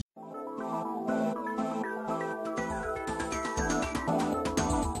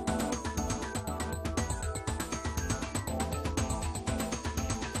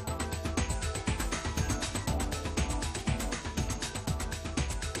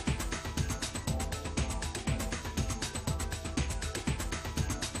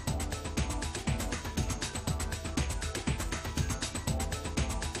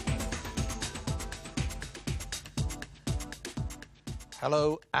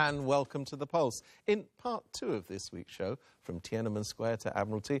Hello and welcome to The Pulse. In part 2 of this week's show, from Tiananmen Square to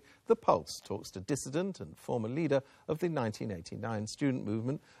Admiralty, The Pulse talks to dissident and former leader of the 1989 student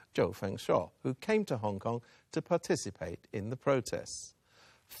movement, Zhou Fengshuo, who came to Hong Kong to participate in the protests.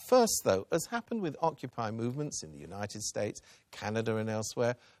 First, though, as happened with Occupy movements in the United States, Canada and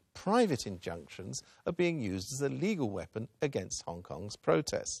elsewhere, private injunctions are being used as a legal weapon against Hong Kong's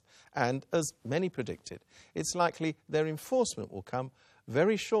protests. And as many predicted, it's likely their enforcement will come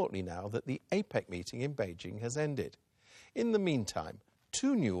very shortly now that the APEC meeting in Beijing has ended. In the meantime,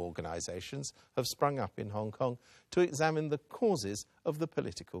 2 new organisations have sprung up in Hong Kong to examine the causes of the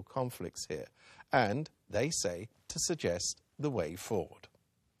political conflicts here, and they say to suggest the way forward.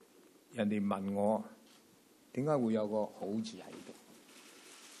 人哋問我點解會有個好字喺度？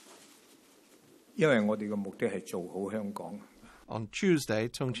因為我哋嘅目的係做好香港。 On Tuesday,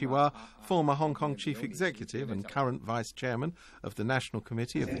 Tung Chee-hwa, former Hong Kong chief executive and current vice chairman of the National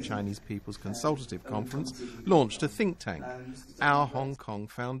Committee of the Chinese People's Consultative Conference, launched a think tank, Our Hong Kong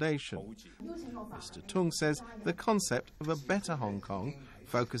Foundation. Mr. Tung says the concept of a better Hong Kong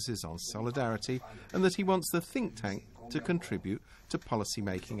focuses on solidarity and that he wants the think tank to contribute to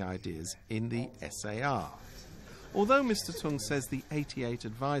policy-making ideas in the SAR. Although Mr. Tung says the 88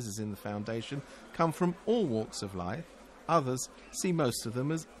 advisors in the foundation come from all walks of life, others see most of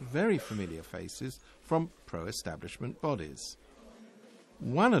them as very familiar faces from pro-establishment bodies.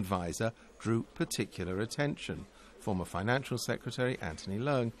 One advisor drew particular attention, former Financial Secretary Anthony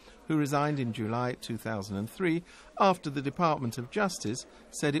Leung, who resigned in July 2003 after the Department of Justice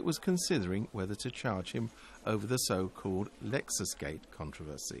said it was considering whether to charge him over the so-called Lexusgate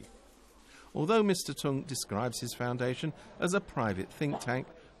controversy. Although Mr. Tung describes his foundation as a private think tank,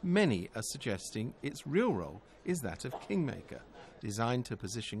 many are suggesting its real role is that of kingmaker, designed to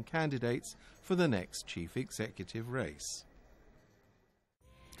position candidates for the next chief executive race.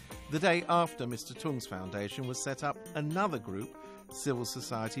 The day after Mr. Tung's foundation was set up, another group, Civil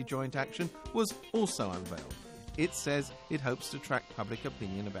Society Joint Action, was also unveiled. It says it hopes to track public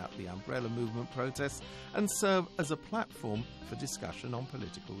opinion about the umbrella movement protests and serve as a platform for discussion on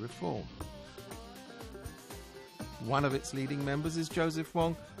political reform. One of its leading members is Joseph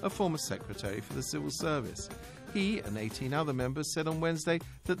Wong, a former secretary for the civil service. He and 18 other members said on Wednesday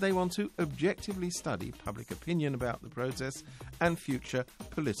that they want to objectively study public opinion about the protests and future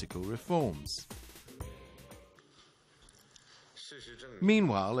political reforms.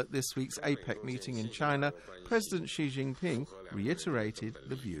 Meanwhile, at this week's APEC meeting in China, President Xi Jinping reiterated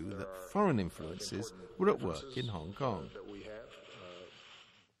the view that foreign influences were at work in Hong Kong.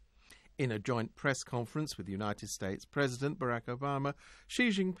 In a joint press conference with United States President Barack Obama, Xi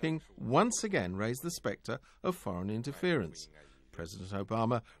Jinping once again raised the spectre of foreign interference. President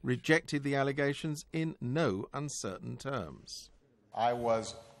Obama rejected the allegations in no uncertain terms. I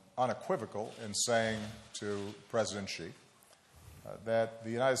was unequivocal in saying to President Xi that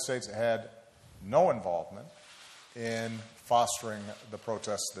the United States had no involvement in fostering the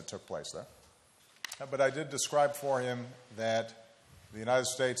protests that took place there. But I did describe for him that the United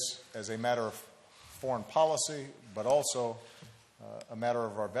States, as a matter of foreign policy, but also a matter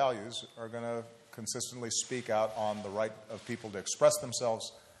of our values, are going to consistently speak out on the right of people to express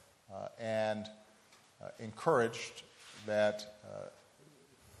themselves and encouraged that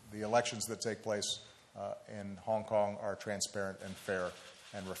the elections that take place in Hong Kong are transparent and fair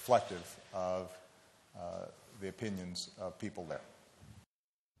and reflective of the opinions of people there.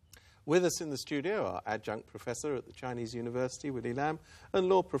 With us in the studio are adjunct professor at the Chinese University, Willie Lam, and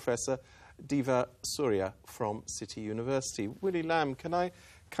law professor Diva Surya from City University. Willie Lam, can I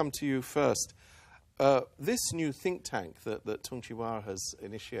come to you first? This new think tank that Tung Chee-hwa has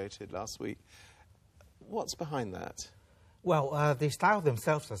initiated last week, what's behind that? Well, they style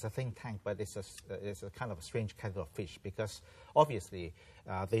themselves as a think tank, but it's a kind of a strange kettle of fish because obviously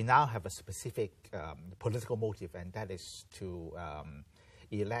they now have a specific political motive, and that is to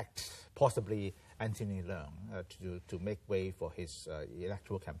elect possibly Anthony Leung to make way for his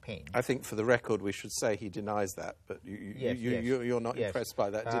electoral campaign. I think for the record we should say he denies that, but you're not impressed by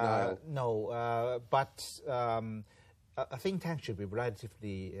that denial. No, but a think tank should be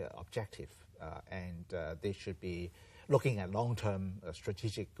relatively objective and they should be looking at long-term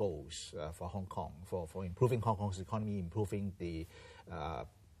strategic goals for Hong Kong, for improving Hong Kong's economy, improving the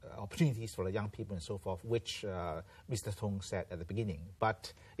opportunities for the young people and so forth, which Mr. Tung said at the beginning.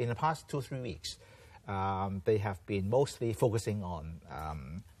 But in the past 2-3 weeks, they have been mostly focusing on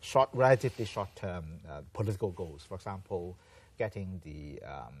relatively short-term political goals. For example, getting the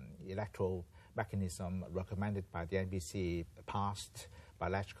electoral mechanism recommended by the NBC passed by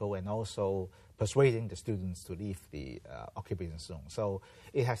LegCo, and also persuading the students to leave the occupation zone. So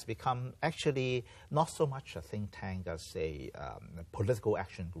it has become actually not so much a think tank as a political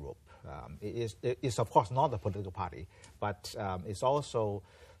action group. It's of course not a political party, but it's also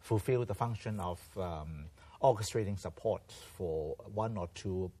fulfilled the function of orchestrating support for one or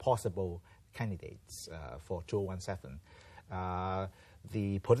two possible candidates for 2017.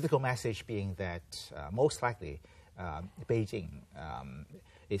 The political message being that most likely Beijing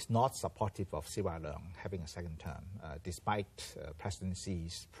is not supportive of Sima Leung having a second term, despite President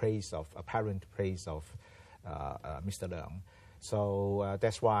Xi's apparent praise of Mr. Leung. So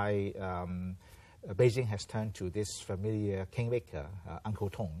that's why Beijing has turned to this familiar kingmaker, Uncle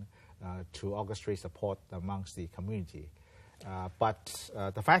Tong, to orchestrate support amongst the community. But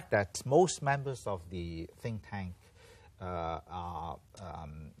the fact that most members of the think tank are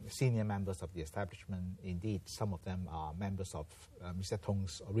senior members of the establishment. Indeed, some of them are members of Mr.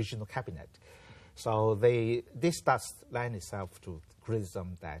 Tong's original cabinet. So this does lend itself to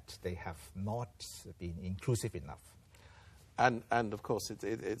criticism that they have not been inclusive enough. And of course,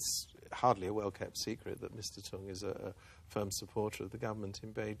 it's hardly a well-kept secret that Mr. Tung is a firm supporter of the government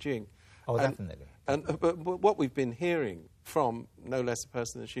in Beijing. Oh, definitely. But what we've been hearing from no less a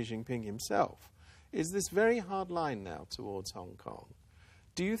person than Xi Jinping himself is this very hard line now towards Hong Kong.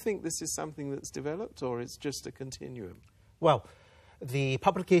 Do you think this is something that's developed, or it's just a continuum? Well, the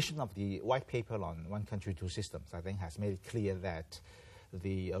publication of the white paper on one country, two systems, I think, has made it clear that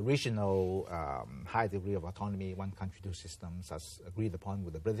the original high degree of autonomy, one country, two systems, as agreed upon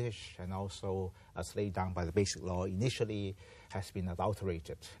with the British and also as laid down by the Basic Law initially, has been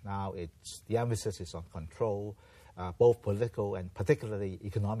adulterated. Now the emphasis is on control, both political and particularly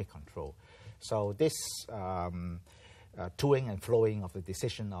economic control. So this toing and flowing of the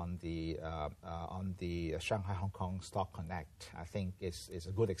decision on the Shanghai-Hong Kong Stock Connect, I think, is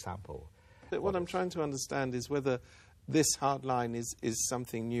a good example. But what I'm trying to understand is whether this hard line is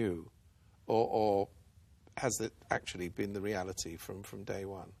something new, or has it actually been the reality from day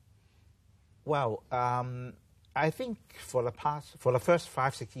one? Well, I think for the first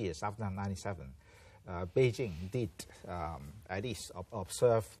 5-6 years after 1997, Beijing did at least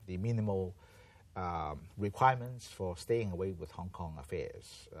observe the minimal requirements for staying away with Hong Kong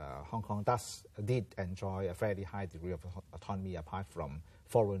affairs. Hong Kong did enjoy a fairly high degree of autonomy apart from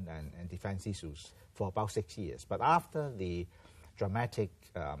foreign and defense issues for about 6 years. But after the dramatic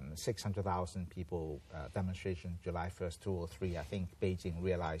 600,000 people demonstration July 1st, 2003, I think Beijing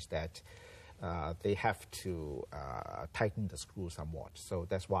realized that they have to tighten the screw somewhat. So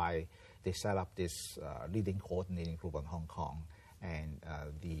that's why they set up this leading coordinating group on Hong Kong, and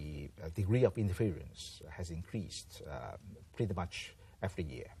the degree of interference has increased pretty much every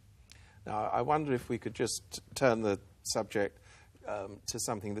year. Now, I wonder if we could just turn the subject to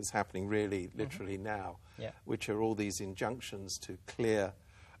something that's happening really, literally now, which are all these injunctions to clear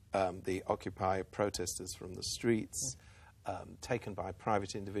the Occupy protesters from the streets, taken by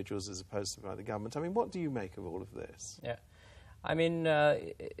private individuals as opposed to by the government. I mean, what do you make of all of this? Yeah. I mean,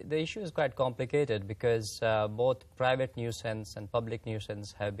 the issue is quite complicated because both private nuisance and public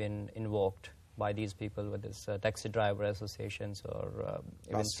nuisance have been invoked by these people, whether it's taxi driver associations or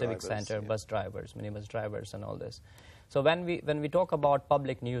even civic center, bus drivers, minibus drivers and all this. So when we talk about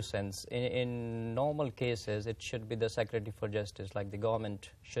public nuisance, in normal cases, it should be the Secretary for Justice, like the government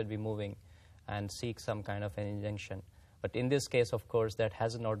should be moving and seek some kind of an injunction. But in this case, of course, that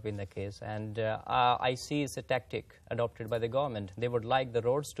has not been the case. And I see it's a tactic adopted by the government. They would like the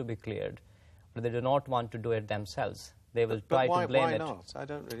roads to be cleared, but they do not want to do it themselves. They will try to blame it. Why not? I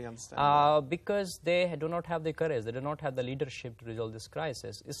don't really understand. Because they do not have the courage. They do not have the leadership to resolve this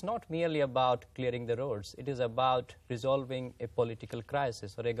crisis. It's not merely about clearing the roads. It is about resolving a political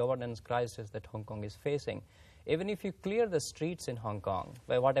crisis or a governance crisis that Hong Kong is facing. Even if you clear the streets in Hong Kong,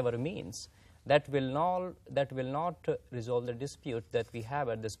 by whatever means, that will not resolve the dispute that we have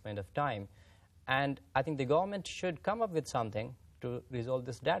at this point of time. And I think the government should come up with something to resolve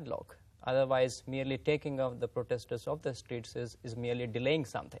this deadlock. Otherwise, merely taking off the protesters off the streets is merely delaying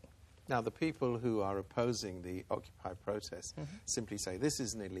something. Now, the people who are opposing the Occupy protests simply say this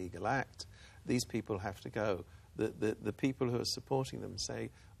is an illegal act. These people have to go. The people who are supporting them say,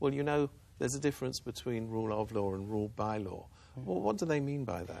 well, you know, there's a difference between rule of law and rule by law. Well, what do they mean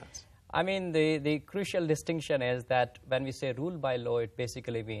by that? I mean, the crucial distinction is that when we say rule by law, it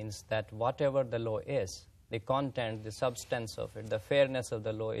basically means that whatever the law is, the content, the substance of it, the fairness of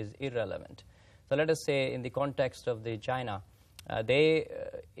the law is irrelevant. So let us say in the context of the China, they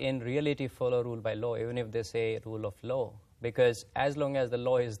in reality follow rule by law, even if they say rule of law. because as long as the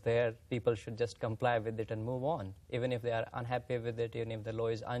law is there, people should just comply with it and move on. Even if they are unhappy with it, even if the law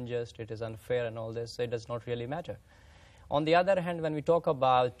is unjust, it is unfair and all this, so it does not really matter. On the other hand, when we talk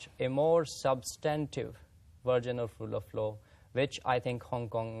about a more substantive version of rule of law, which I think Hong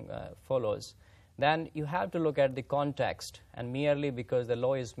Kong follows, then you have to look at the context, and merely because the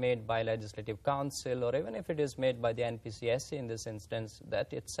law is made by Legislative Council, or even if it is made by the NPCSC in this instance,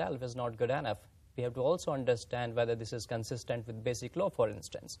 that itself is not good enough. We have to also understand whether this is consistent with basic law, for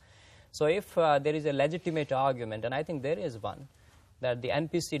instance. So if there is a legitimate argument, and I think there is one, that the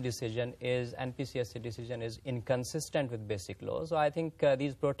NPCSC decision is inconsistent with basic law, so I think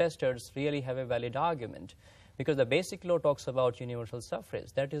these protesters really have a valid argument, because the basic law talks about universal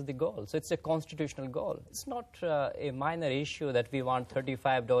suffrage. That is the goal. So it's a constitutional goal. It's not a minor issue that we want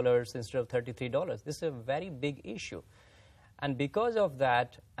 $35 instead of $33. This is a very big issue. And because of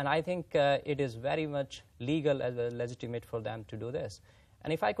that, and I think it is very much legal as well as legitimate for them to do this.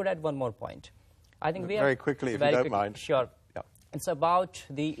 And if I could add one more point. I think we very quickly, if you don't mind. Sure. Yeah. It's about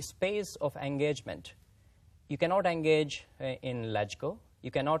the space of engagement. You cannot engage in LegCo. You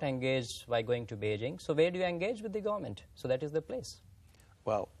cannot engage by going to Beijing. So where do you engage with the government? So that is the place.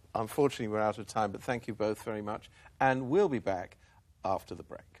 Well, unfortunately, we're out of time, but thank you both very much. And we'll be back after the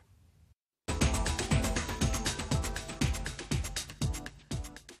break.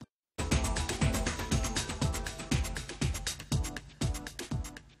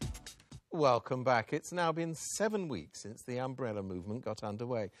 Welcome back. It's now been 7 weeks since the umbrella movement got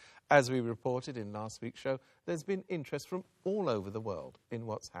underway. As we reported in last week's show, there's been interest from all over the world in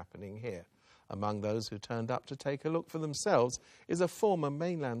what's happening here. Among those who turned up to take a look for themselves is a former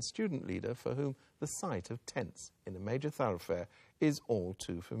mainland student leader for whom the sight of tents in a major thoroughfare is all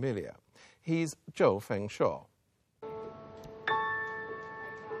too familiar. He's Zhou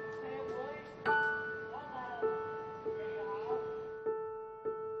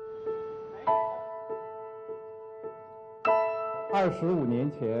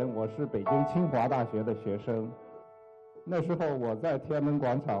年前，我是北京清华大学的学生。那时候我在天安门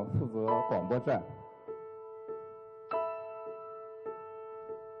广场负责广播站。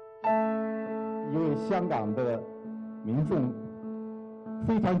一位香港的民众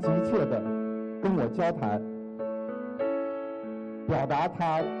非常急切地跟我交谈，表达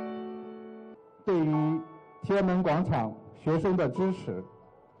他对于天安门广场学生的支持。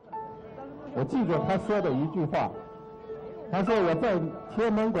我记着他说的一句话。他说：“我在天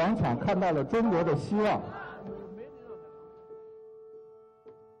安门广场看到了中国的希望。”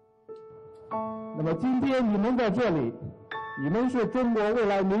那么今天你们在这里，你们是中国未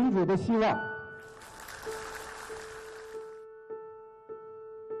来民主的希望。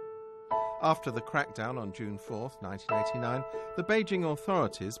After the crackdown on June 4th, 1989, the Beijing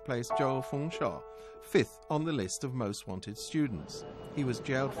authorities placed Zhou Fengshuo fifth on the list of most wanted students. He was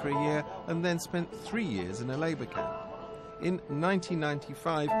jailed for a year and then spent 3 years in a labor camp. In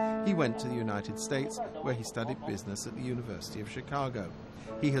 1995, he went to the United States, where he studied business at the University of Chicago.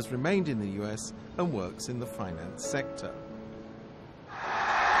 He has remained in the US and works in the finance sector. 9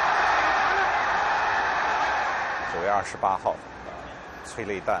月28号，催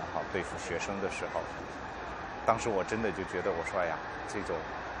泪弹对付学生的时候，当时我真的就觉得，我说哎呀，这种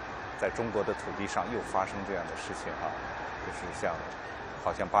在中国的土地上又发生这样的事情就是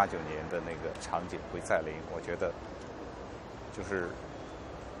好像89年的那个场景会再临，我觉得。就是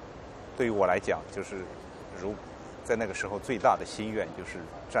对于我来讲，就是在那个时候最大的心愿就是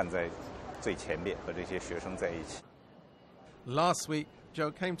站在最前面和这些学生在一起。Last week,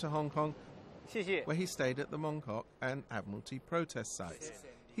 Zhou came to Hong Kong, where he stayed at the Mong Kok and Admiralty protest sites.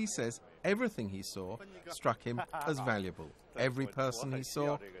 He says everything he saw struck him as valuable. Every person he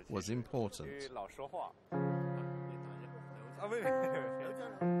saw was important.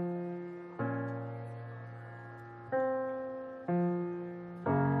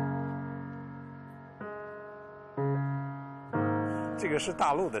 这个是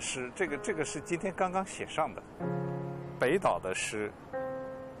大陆的诗，这个是今天刚刚写上的。北岛的诗，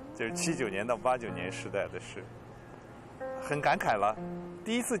就是79年到89年时代的诗，很感慨了。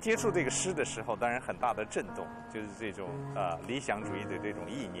第一次接触这个诗的时候，当然很大的震动，就是这种理想主义的这种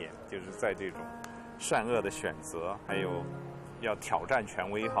意念，就是在这种善恶的选择，还有要挑战权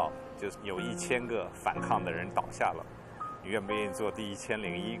威就是有1000个反抗的人倒下了，你愿不愿意做第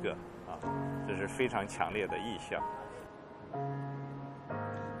1001个这是非常强烈的意向。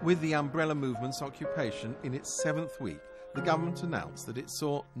With the umbrella movement's occupation in its 7th week, the government announced that it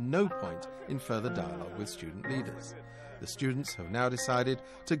saw no point in further dialogue with student leaders. The students have now decided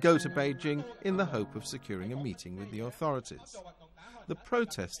to go to Beijing in the hope of securing a meeting with the authorities. the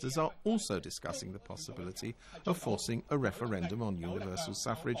protesters are also discussing the possibility of forcing a referendum on universal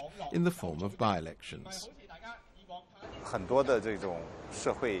suffrage in the form of by-elections. 很多的这种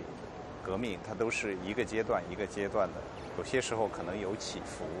社会革命，它都是一个阶段一个阶段的，有些时候可能有起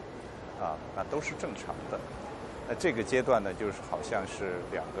伏，那都是正常的。那这个阶段呢，就是好像是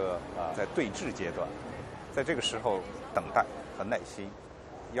两个在对峙阶段，在这个时候等待和耐心，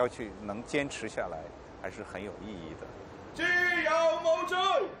要去能坚持下来，还是很有意义的。自由無罪，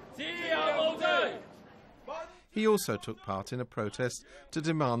自由無罪。 He also took part in a protest to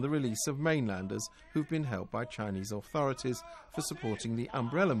demand the release of mainlanders who've been held by Chinese authorities for supporting the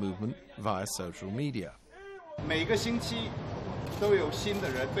umbrella movement via social media. 每个星期都有新的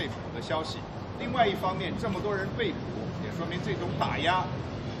人被捕的消息。另外一方面，这么多人被捕，也说明这种打压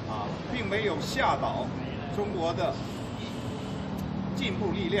并没有吓倒中国的进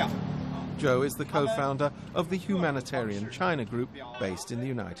步力量。 Zhou is the co-founder of the humanitarian China group based in the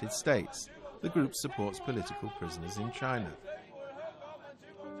United States. The group supports political prisoners in China.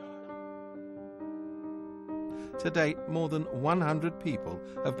 To date, more than 100 people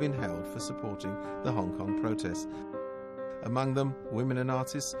have been held for supporting the Hong Kong protests. Among them, women and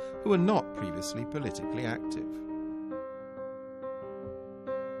artists who were not previously politically active.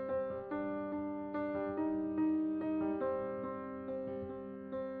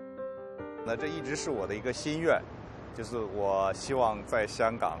 那这一直是我的一个心愿，就是我希望在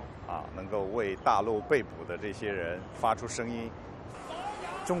香港能够为大陆被捕的这些人发出声音。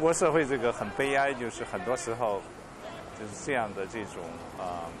中国社会这个很悲哀，就是很多时候就是这样的这种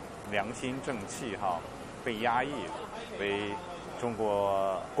良心正气被压抑，为中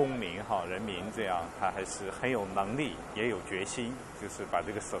国公民人民这样，他还是很有能力，也有决心，就是把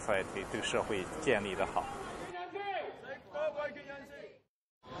这个 society 这个社會建立得好。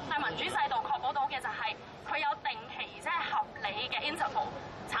但民主制度確保到嘅就係佢有定期即係合理嘅 interval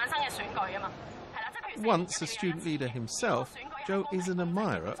產生嘅選舉啊嘛，係啦，即係譬如。Once a student leader himself, Zhou is an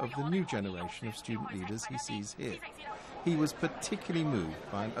admirer of the new generation of student leaders he sees here. He was particularly moved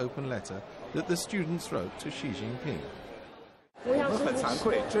by an open letter that the students wrote to Xi Jinping. 我们很惭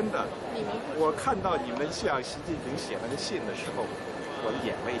愧，真的，我看到你们向习近平写那个信的时候，我的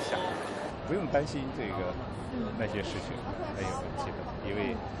眼泪下来。不用担心这个那些事情没有问题的，因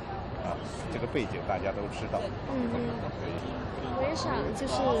为这个背景大家都知道。我也想，就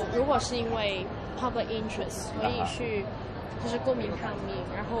是如果是因为 public interest， 所以去就是公民抗命，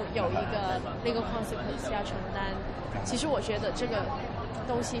然后有一个legal consequence 要承担，其实我觉得这个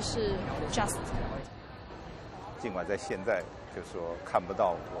东西是 just。尽管在现在就是说看不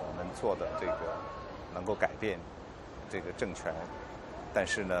到我们做的这个能够改变这个政权，但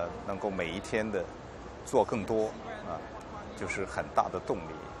是呢，能够每一天的做更多就是很大的动力。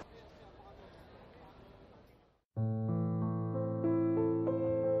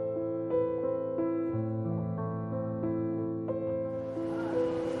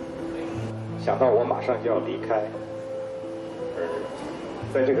想到我马上就要离开，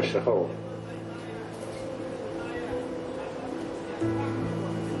在这个时候，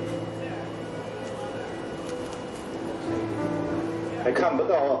还看不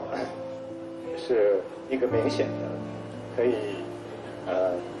到是一个明显的可以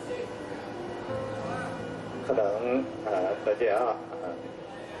可能大家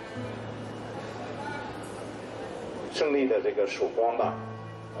胜利的这个曙光吧。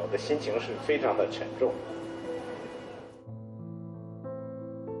我的心情是非常的沉重。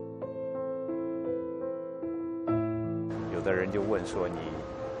有的人就问说，你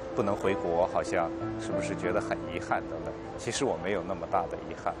不能回国，好像是不是觉得很遗憾等等？其实我没有那么大的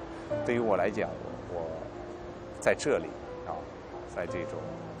遗憾。对于我来讲，我在这里在这种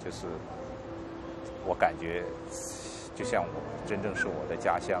就是我感觉就像我真正是我的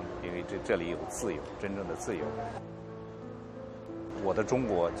家乡，因为这里有自由，真正的自由。我的中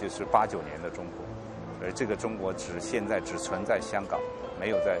国就是89年的中国，而这个中国现在只存在香港，没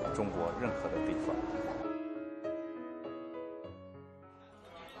有在中国任何的地方。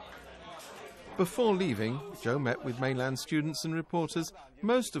Before leaving, Zhou met with mainland students and reporters,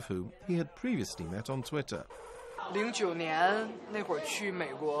 most of whom he had previously met on Twitter. 09年那会儿去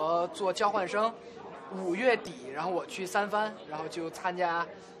美国做交换生，5月底，然后我去三藩，然后就参加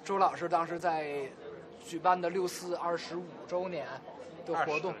周老师当时在举办的6·4 25周年的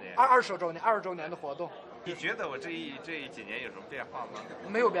活动，20周年的活动。你觉得我这几年有什么变化吗？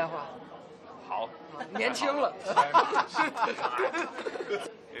没有变化。好，年轻了。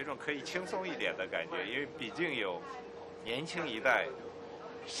有一种可以轻松一点的感觉，因为毕竟有年轻一代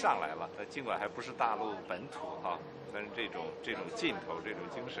上来了，他尽管还不是大陆本土但是这种劲头、这种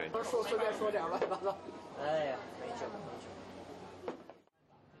精神。随便说点乱七八糟。哎呀，没救。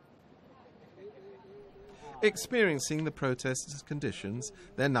Experiencing the protesters' conditions,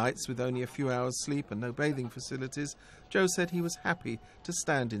 their nights with only a few hours sleep and no bathing facilities, Joe said he was happy to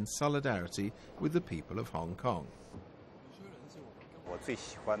stand in solidarity with the people of Hong Kong. 我最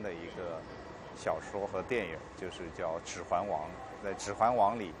喜欢的一个小说和电影就是叫《指环王》。在《指环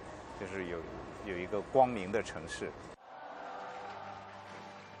王》里，就是有一个光明的城市，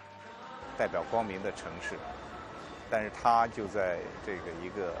代表光明的城市，但是它就在这个一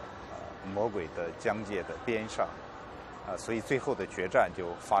个魔鬼的疆界的边上，所以最后的决战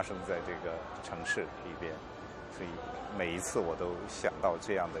就发生在这个城市里边。所以每一次我都想到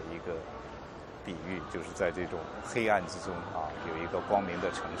这样的一个比喻，就是在这种黑暗之中有一个光明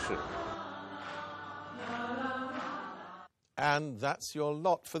的城市。And that's your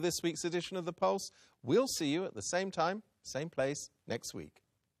lot for this week's edition of The Pulse. We'll see you at the same time, same place, next week.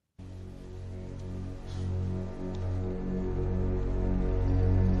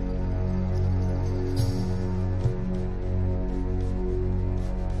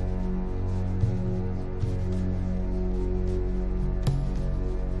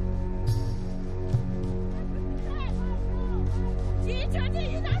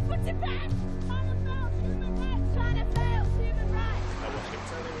 Tiananmen